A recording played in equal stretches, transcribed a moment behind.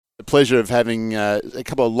the pleasure of having a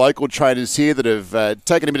couple of local trainers here that have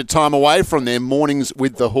taken a bit of time away from their mornings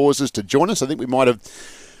with the horses to join us. I think we might have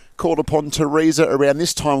called upon Teresa around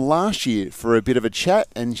this time last year for a bit of a chat,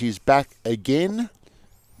 and she's back again.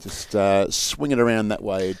 Just swing it around that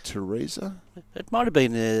way, Teresa. It might have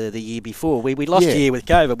been the year before. We lost a year with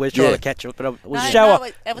COVID. We're trying to catch up, but it was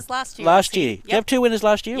it was last year. Last year. Yep. Did you have 2 winners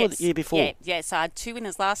last year or the year before? Yeah. So I had 2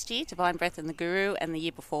 winners last year, Divine Breath and the Guru, and the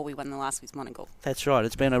year before we won the last was Monagal. That's right.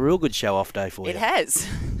 It's been a real good show-off day for you. It has.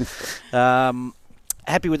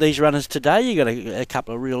 Happy with these runners today? You got a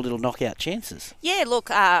couple of real little knockout chances. Yeah, look,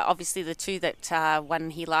 obviously the 2 that won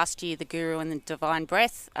here last year, the Guru and the Divine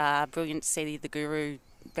Breath. Brilliant to see the Guru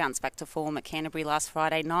bounce back to form at Canterbury last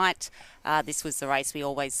Friday night. This was the race we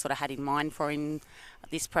always sort of had in mind for him,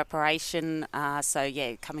 this preparation.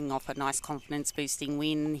 Coming off a nice confidence-boosting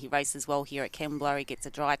win. He races well here at Kembla. He gets a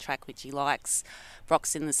dry track, which he likes.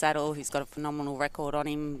 Brock's in the saddle, who's got a phenomenal record on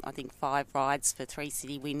him. I think 5 rides for 3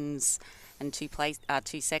 city wins and 2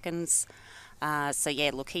 seconds.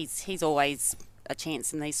 He's always a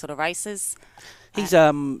chance in these sort of races. He's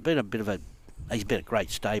He's been a great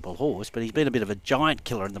stable horse, but he's been a bit of a giant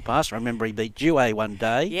killer in the past. I remember he beat Dewey one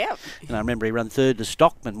day. Yep. And I remember he ran third to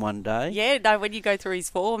Stockman one day. Yeah, no, when you go through his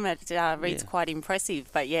form, it reads quite impressive.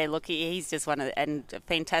 But yeah, look, he's just and a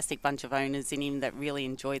fantastic bunch of owners in him that really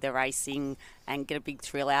enjoy the racing and get a big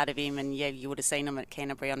thrill out of him. And yeah, you would have seen him at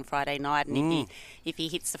Canterbury on Friday night. And if he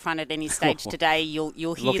hits the front at any stage today,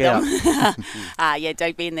 you'll hear them.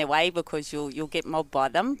 Don't be in their way because you'll get mobbed by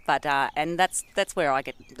them. But and that's where I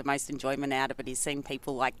get the most enjoyment out of it, is seeing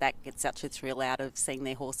people like that get such a thrill out of seeing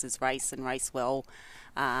their horses race and race well.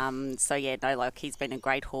 He's been a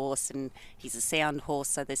great horse and he's a sound horse,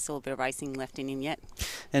 so there's still a bit of racing left in him yet.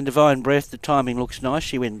 And Divine Breath, the timing looks nice.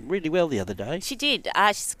 She went really well the other day. She did.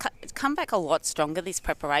 She's come back a lot stronger this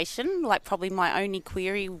preparation. Like, probably my only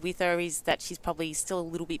query with her is that she's probably still a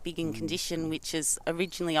little bit big in condition, which is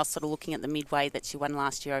originally I was sort of looking at the midway that she won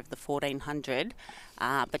last year over the 1400,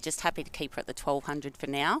 but just happy to keep her at the 1200 for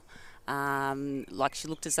now. She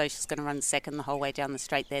looked as though she was going to run second the whole way down the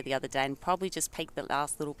straight there the other day and probably just peaked the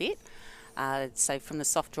last little bit. So from the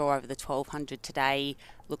soft draw over the 1200 today,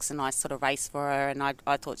 looks a nice sort of race for her, and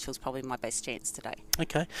I thought she was probably my best chance today.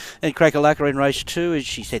 Okay. And Cracker in race 2, as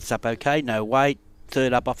she sets up okay, no weight,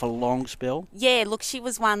 third up off a long spell. Yeah, look, she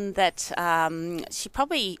was one that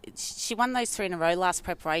she won those 3 in a row last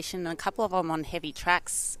preparation, and a couple of them on heavy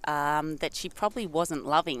tracks that she probably wasn't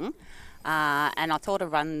loving. And I thought a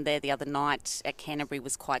run there the other night at Canterbury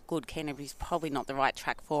was quite good. Canterbury's probably not the right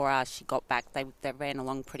track for her. She got back. They ran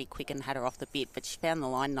along pretty quick and had her off the bit, but she found the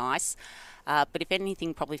line nice. But if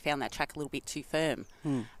anything, probably found that track a little bit too firm.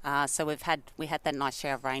 So we had that nice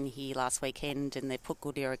shower of rain here last weekend, and they put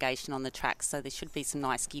good irrigation on the track, so there should be some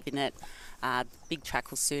nice give in it. Big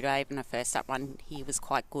track will suit her. Even her first up run here was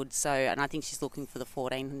quite good. So, and I think she's looking for the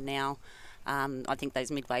 14 now. I think those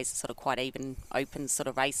midways are sort of quite even, open sort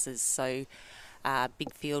of races. So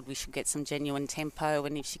big field, we should get some genuine tempo,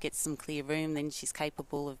 and if she gets some clear room, then she's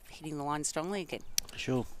capable of hitting the line strongly again.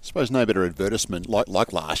 Sure. I suppose no better advertisement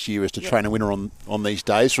like last year is to train a winner on these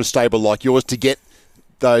days for a stable like yours to get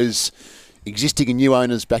those existing and new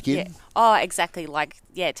owners back in. Yeah. Oh, exactly.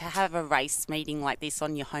 To have a race meeting like this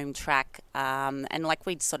on your home track, and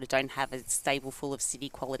we sort of don't have a stable full of city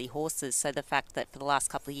quality horses. So the fact that for the last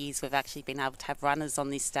couple of years we've actually been able to have runners on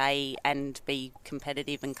this day and be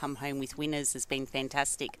competitive and come home with winners has been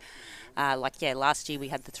fantastic. Last year we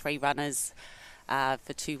had the 3 runners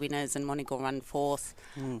for 2 winners, and Monagal run 4th.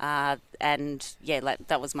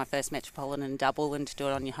 That was my first Metropolitan double, and to do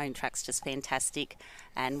it on your home track's just fantastic.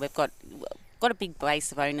 And we've got a big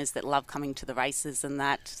base of owners that love coming to the races and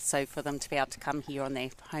that, so for them to be able to come here on their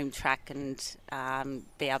home track and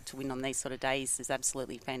be able to win on these sort of days is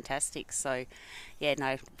absolutely fantastic. So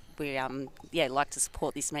we like to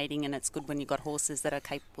support this meeting, and it's good when you've got horses that are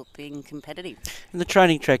capable of being competitive. And the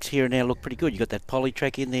training tracks here and now look pretty good. You've got that poly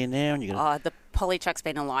track in there now, and the poly track's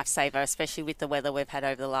been a lifesaver, especially with the weather we've had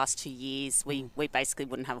over the last 2 years. We basically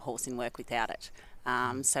wouldn't have a horse in work without it.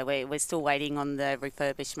 So we're still waiting on the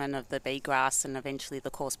refurbishment of the bee grass and eventually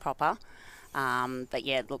the course proper. Can't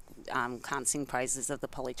sing praises of the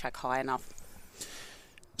poly track high enough.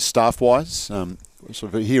 Staff-wise,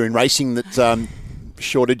 sort of here in racing that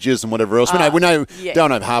shortages and whatever else. We know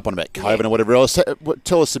don't harp on about COVID and whatever else.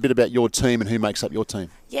 Tell us a bit about your team and who makes up your team.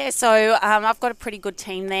 Yeah, so I've got a pretty good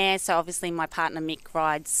team there. So obviously my partner Mick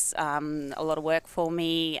rides a lot of work for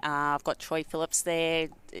me. I've got Troy Phillips there,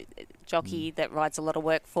 jockey that rides a lot of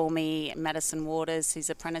work for me. Madison Waters, who's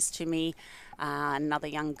apprentice to me. Another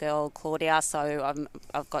young girl, Claudia. So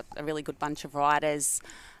I've got a really good bunch of riders.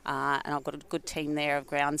 And I've got a good team there of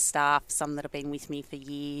ground staff, some that have been with me for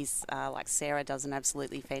years. Like Sarah does an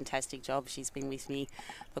absolutely fantastic job. She's been with me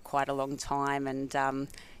for quite a long time, and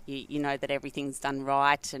you know that everything's done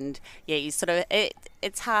right. And yeah, you sort of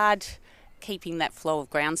it's hard keeping that flow of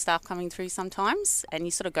ground staff coming through sometimes, and you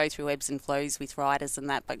sort of go through ebbs and flows with riders and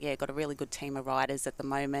that, but yeah, got a really good team of riders at the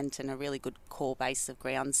moment and a really good core base of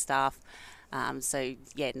ground staff. So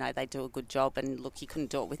yeah, no, they do a good job, and look, you couldn't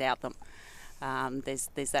do it without them.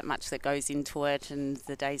 There's that much that goes into it, and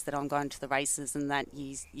the days that I'm going to the races and that,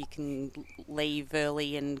 you can leave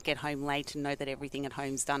early and get home late and know that everything at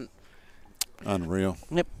home's done. Unreal.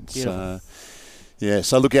 Yep. Yeah,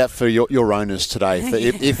 so look out for your owners today.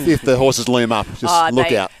 If the horses loom up, just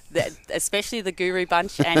look out. Especially the Guru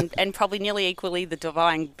Bunch and probably nearly equally the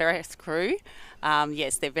Divine Breath crew.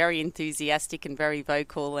 Yes, they're very enthusiastic and very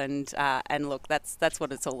vocal, and look, that's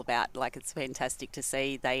what it's all about. Like, it's fantastic to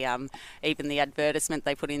see. They even the advertisement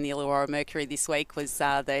they put in the Illawarra Mercury this week was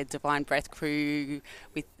the Divine Breath crew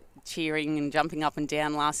with cheering and jumping up and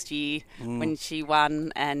down last year when she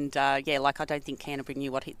won, and yeah, like, I don't think Canterbury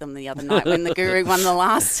knew what hit them the other night when the Guru won the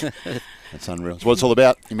last. That's unreal. It's what it's all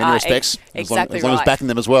about in many respects. Exactly, as long as backing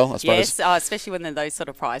them as well, I suppose. Yes, especially when they're those sort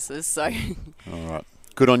of prices. So. All right.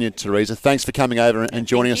 Good on you, Teresa. Thanks for coming over and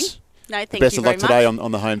joining us. No, thank you Best of luck very today much.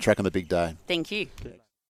 on the home track on the big day. Thank you.